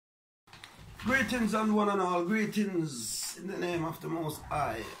Greetings and one and all, greetings in the name of the Most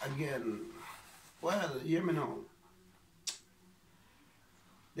High again. Well, hear me now.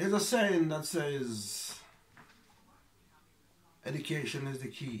 There's a saying that says, education is the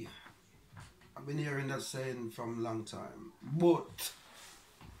key. I've been hearing that saying from a long time. But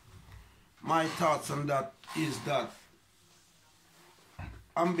my thoughts on that is that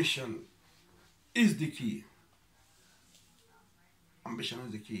ambition is the key. Ambition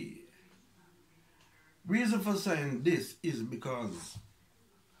is the key. Reason for saying this is because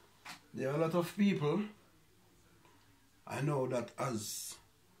there are a lot of people I know that has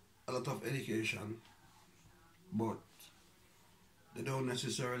a lot of education, but they don't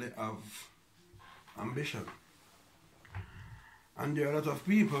necessarily have ambition. And there are a lot of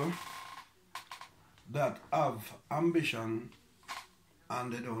people that have ambition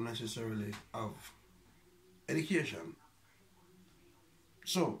and they don't necessarily have education.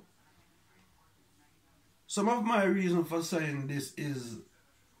 So, some of my reason for saying this is,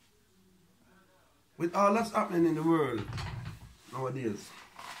 with all that's happening in the world nowadays,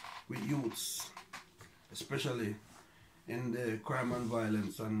 with youths, especially in the crime and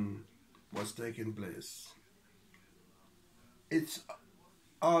violence and what's taking place, it's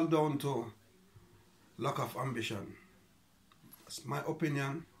all down to lack of ambition. That's my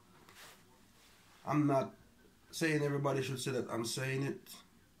opinion. I'm not saying everybody should say that I'm saying it,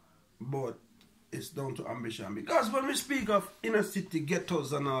 but it's down to ambition. Because when we speak of inner city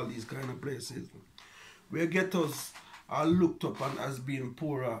ghettos and all these kind of places, where ghettos are looked upon as being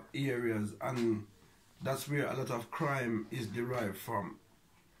poorer areas, and that's where a lot of crime is derived from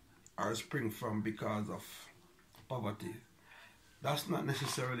or spring from because of poverty. That's not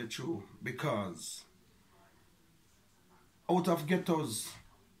necessarily true, because out of ghettos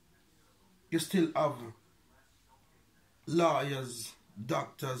you still have lawyers,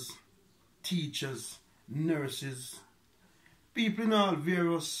 doctors, teachers, nurses, people in all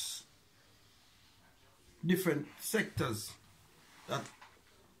various different sectors that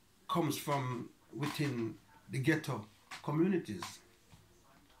comes from within the ghetto communities.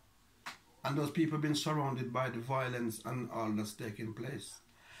 And those people have been surrounded by the violence and all that's taking place.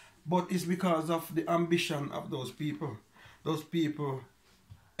 But it's because of the ambition of those people. Those people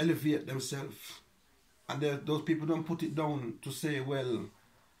elevate themselves. And those people don't put it down to say, well,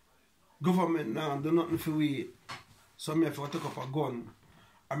 government now do nothing for we, so I have to take up a gun,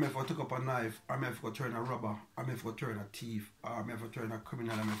 I have to take up a knife, I have to turn a robber, I have to turn a thief, or I have to turn a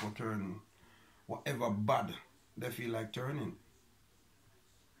criminal, I have to turn whatever bad they feel like turning.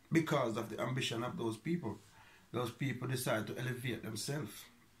 Because of the ambition of those people. Those people decide to elevate themselves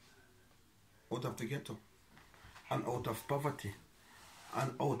out of the ghetto and out of poverty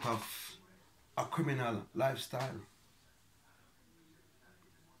and out of a criminal lifestyle.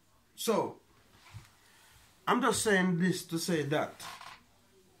 So, I'm just saying this to say that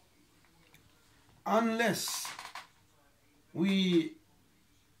unless we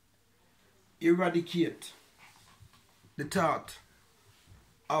eradicate the thought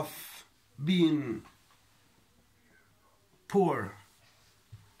of being poor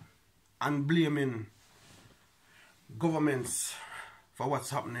and blaming governments for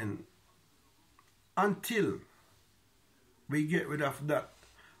what's happening, until we get rid of that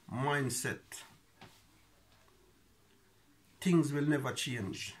mindset, things will never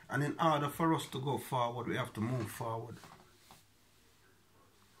change. And in order for us to go forward, we have to move forward.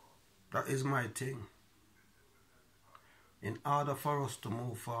 That is my thing. In order for us to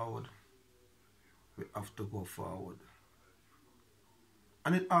move forward, we have to go forward.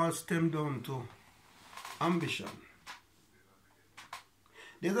 And it all stems down to ambition.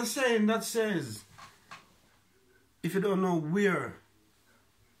 There's a saying that says, if you don't know where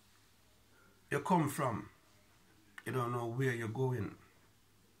you come from, you don't know where you're going.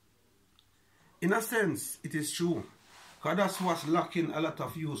 In a sense, it is true. Because that's what's lacking a lot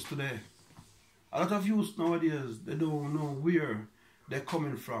of youth today. A lot of youth nowadays, they don't know where they're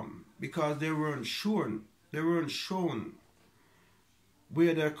coming from. Because they weren't shown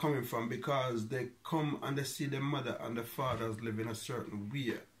where they're coming from. Because they come and they see their mother and their fathers living a certain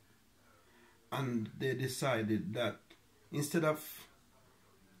way. And they decided that instead of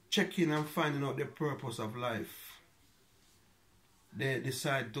checking and finding out the purpose of life, they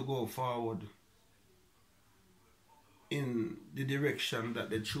decide to go forward in the direction that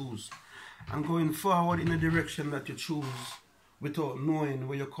they choose. And going forward in the direction that you choose without knowing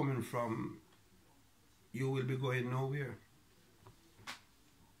where you're coming from, you will be going nowhere.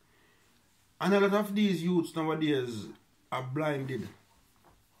 And a lot of these youths nowadays are blinded.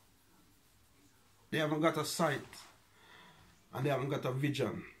 They haven't got a sight and they haven't got a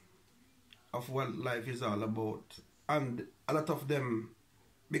vision. of what life is all about. And a lot of them,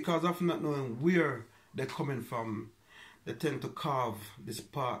 because of not knowing where they're coming from, they tend to carve this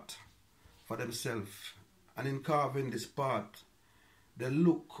path for themselves. And in carving this path, they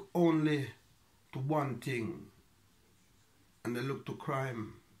look only to one thing, and they look to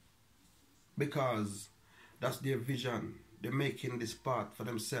crime, because that's their vision. They're making this path for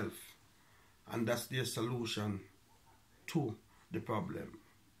themselves, and that's their solution to the problem.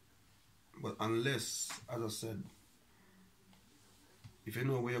 But unless, as I said, if you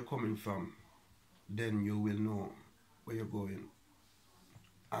know where you're coming from, then you will know where you're going.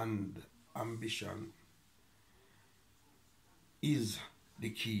 And ambition is the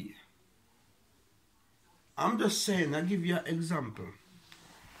key. I'm just saying, I give you an example.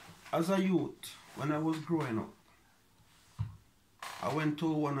 As a youth, when I was growing up, I went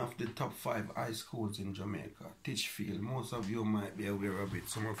to one of the top 5 high schools in Jamaica, Titchfield. Most of you might be aware of it,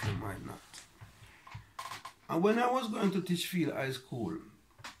 some of you might not. And when I was going to Titchfield High School,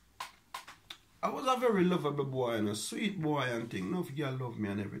 I was a very lovable boy and a sweet boy and thing. No girl love me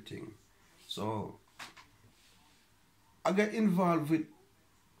and everything. So I got involved with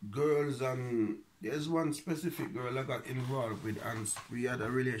girls, and there's one specific girl I got involved with, and we had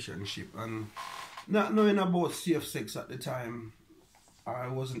a relationship. And not knowing about safe sex at the time, I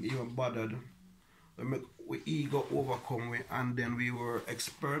wasn't even bothered. We ego overcome, and then we were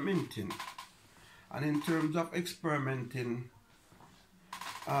experimenting. And in terms of experimenting,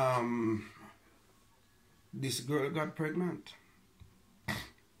 this girl got pregnant.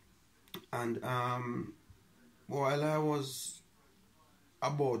 And while I was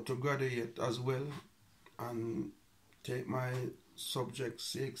about to graduate as well and take my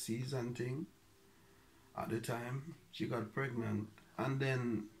subjects, CXCs and thing, at the time, she got pregnant. And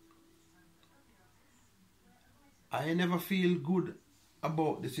then I never feel good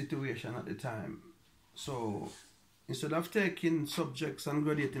about the situation at the time. So instead of taking subjects and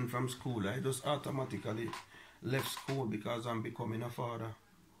graduating from school, I just automatically left school because I'm becoming a father.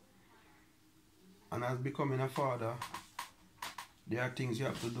 And as becoming a father, there are things you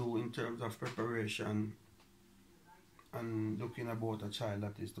have to do in terms of preparation and looking about a child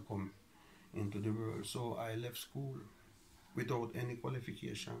that is to come into the world. So I left school without any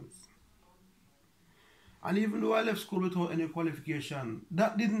qualifications. And even though I left school without any qualification,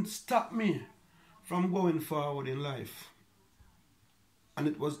 that didn't stop me from going forward in life. And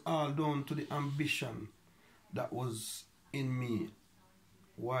it was all down to the ambition that was in me,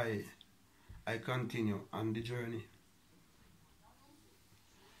 why I continue on the journey.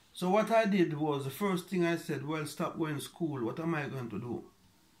 So what I did was, the first thing I said, well, stop going to school. What am I going to do?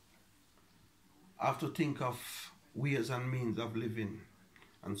 I have to think of ways and means of living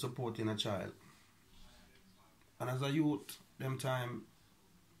and supporting a child. And as a youth, them time,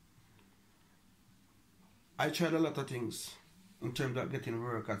 I tried a lot of things in terms of getting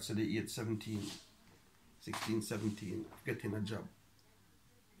work at say the age 17, 16, 17, getting a job,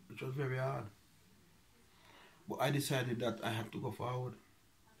 which was very hard. But I decided that I had to go forward.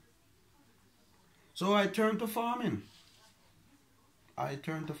 So I turned to farming.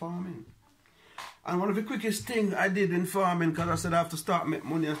 And one of the quickest things I did in farming, because I said I have to start make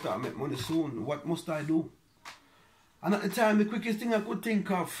money and start make money soon. What must I do? And at the time, the quickest thing I could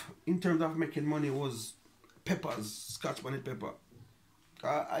think of in terms of making money was peppers, Scotch bonnet pepper.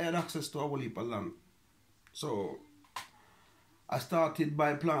 I had access to a whole heap of land. So I started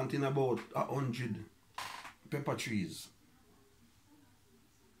by planting about 100 pepper trees.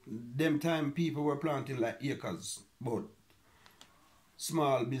 Them time people were planting like acres, but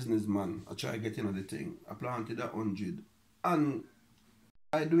small businessman, I try getting on the thing. I planted 100. And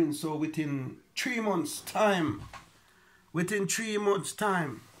by doing so within 3 months' time,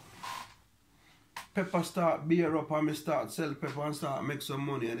 pepper start bear up and me start sell pepper and start make some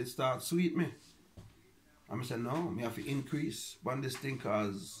money and it start sweet me. And I said, no, me have to increase on this thing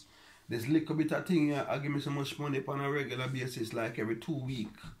because this little bit of thing I give me so much money on a regular basis, like every 2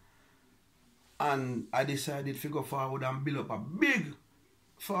 weeks. And I decided to go forward and build up a big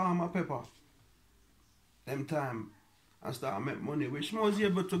farm of pepper. Them time I start make money, which I was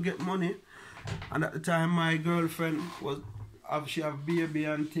able to get money. And at the time my girlfriend she have baby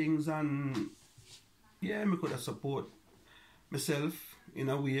and things, and yeah, I could have support myself in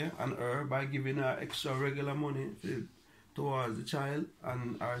a way and her by giving her extra regular money towards the child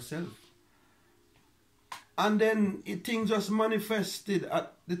and herself. And then things just manifested.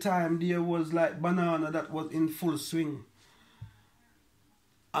 At the time there was like banana that was in full swing.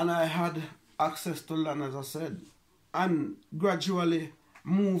 And I had access to land, as I said. And gradually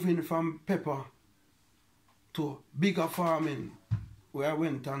moving from pepper to bigger farming where I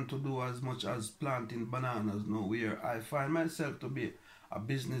went on to do as much as planting bananas now, where I find myself to be a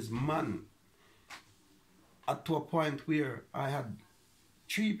businessman at to a point where I had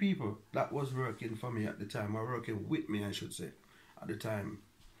 3 people that was working for me at the time, or working with me I should say, at the time,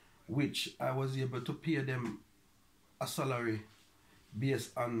 which I was able to pay them a salary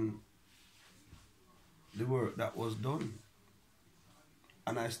based on the work that was done.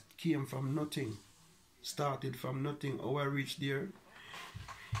 And I came from nothing, started from nothing. How I reached there,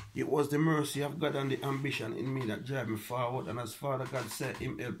 it was the mercy of God and the ambition in me that drive me forward. And as Father God said,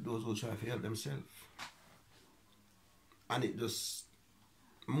 Him help those who try to help themselves. And it just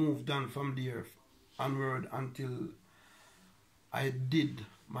moved on from there onward until I did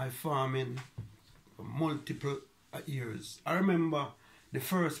my farming for multiple years. I remember the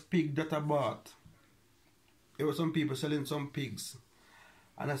first pig that I bought. There were some people selling some pigs.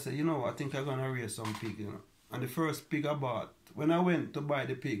 And I said, you know, I think I'm going to raise some pig, you know. And the first pig I bought, when I went to buy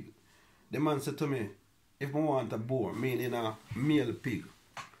the pig, the man said to me, if I want a boar, meaning a male pig.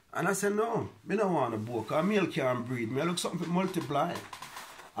 And I said, no, I don't want a boar, because a male can't breed. I look something to multiply.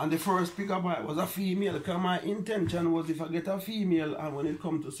 And the first pig I bought was a female, because my intention was if I get a female, and when it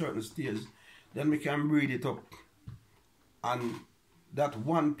comes to certain stages, then we can breed it up. And that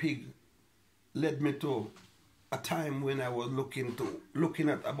one pig led me to a time when I was looking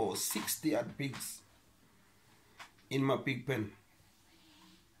at about 60 odd pigs in my pig pen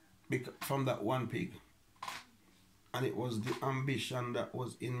from that one pig. And it was the ambition that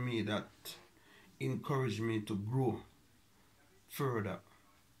was in me that encouraged me to grow further.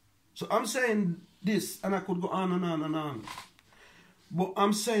 So I'm saying this, and I could go on and on and on, but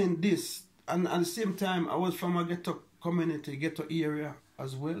I'm saying this, and at the same time I was from a ghetto community, ghetto area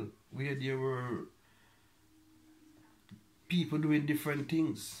as well, where there were people doing different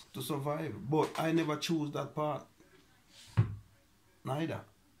things to survive. But I never chose that path. Neither.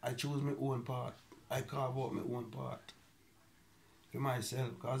 I chose my own path. I carve out my own path for myself,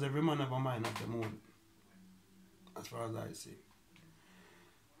 because every man have a mind of their own, as far as I see.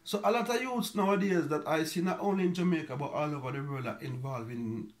 So a lot of youths nowadays that I see, not only in Jamaica but all over the world, are involved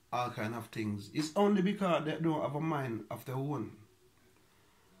in all kind of things. It's only because they don't have a mind of their own,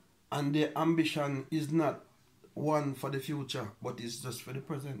 and their ambition is not one for the future, but it's just for the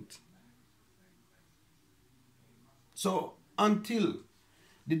present. So until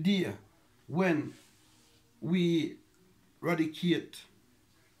the day when we eradicate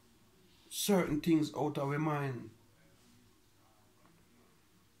certain things out of our mind,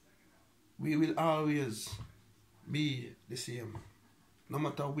 we will always be the same, no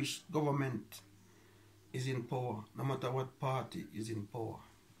matter which government is in power, no matter what party is in power.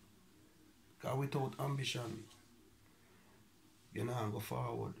 Because without ambition, you know, go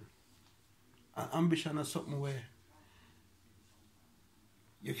forward. And ambition is something where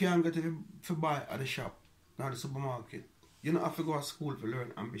you can't get it to buy at the shop, not the supermarket. You don't have to go to school to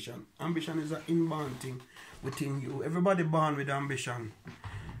learn ambition. Ambition is an inborn thing within you. Everybody born with ambition.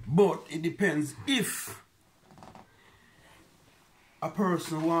 But it depends if a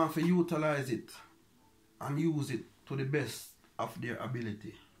person wants to utilize it and use it to the best of their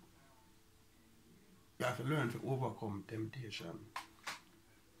ability. You have to learn to overcome temptation.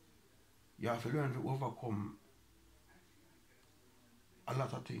 You have to learn to overcome a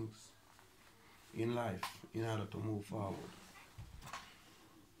lot of things in life in order to move forward.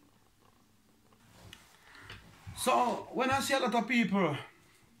 So when I see a lot of people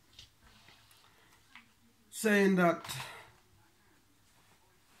saying that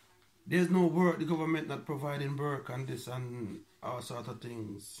there's no work, the government not providing work and this and all sort of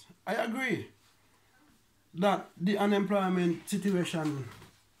things, I agree that the unemployment situation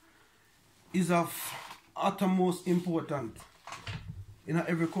is of utmost importance in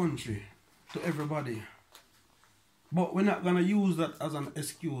every country, to everybody. But we're not going to use that as an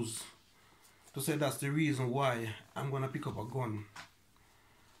excuse to say that's the reason why I'm going to pick up a gun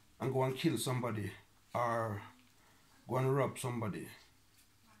and go and kill somebody or go and rob somebody.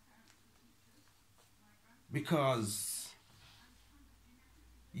 Because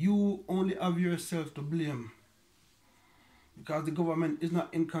you only have yourself to blame. Because the government is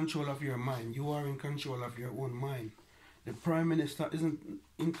not in control of your mind. You are in control of your own mind. The Prime Minister isn't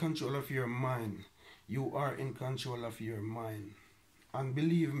in control of your mind. You are in control of your mind. And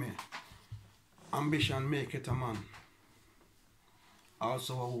believe me, ambition maketh a man,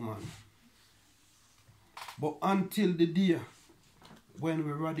 also a woman. But until the day when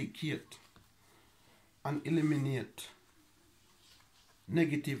we eradicate and eliminate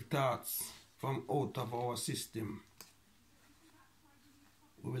negative thoughts from out of our system,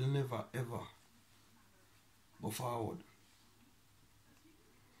 we will never ever go forward.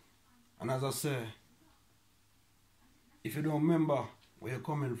 And as I say, if you don't remember where you're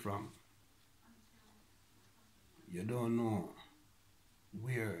coming from, you don't know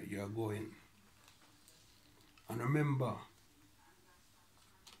where you're going. And remember,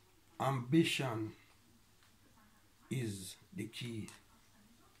 ambition is the key.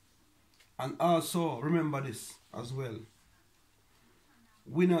 And also, remember this as well.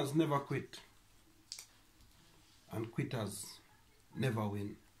 Winners never quit. And quitters never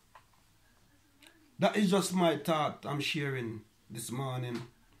win. That is just my thought I'm sharing this morning.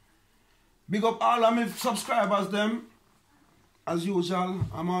 Big up all of my subscribers them. As usual,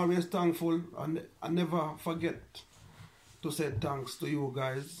 I'm always thankful, and I never forget to say thanks to you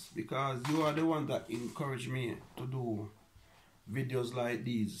guys, because you are the one that encourage me to do videos like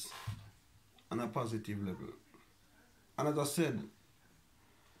these on a positive level. And as I said,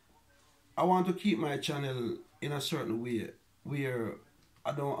 I want to keep my channel in a certain way where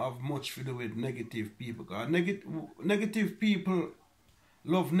I don't have much to do with negative people. Because negative people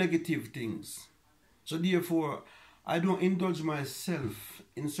love negative things. So therefore, I don't indulge myself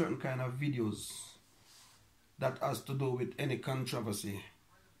in certain kind of videos that has to do with any controversy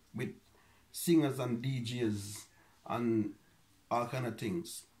with singers and DJs and all kind of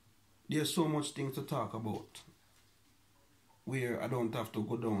things. There's so much things to talk about where I don't have to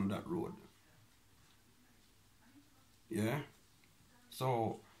go down that road. Yeah?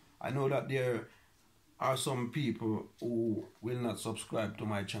 So I know that there are some people who will not subscribe to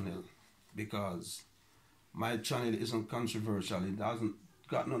my channel because my channel isn't controversial. It hasn't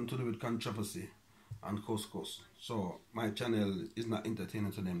got nothing to do with controversy and couscous. So my channel is not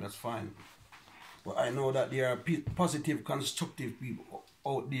entertaining to them. That's fine. But I know that there are positive, constructive people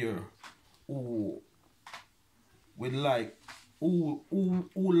out there who will like, who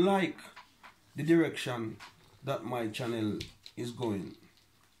like the direction that my channel is going.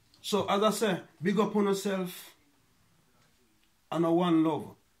 So as I say, big up on yourself, and a one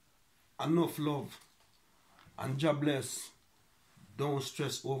love, enough love, and God bless. Don't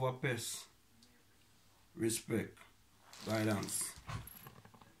stress over peace. Respect. Guidance.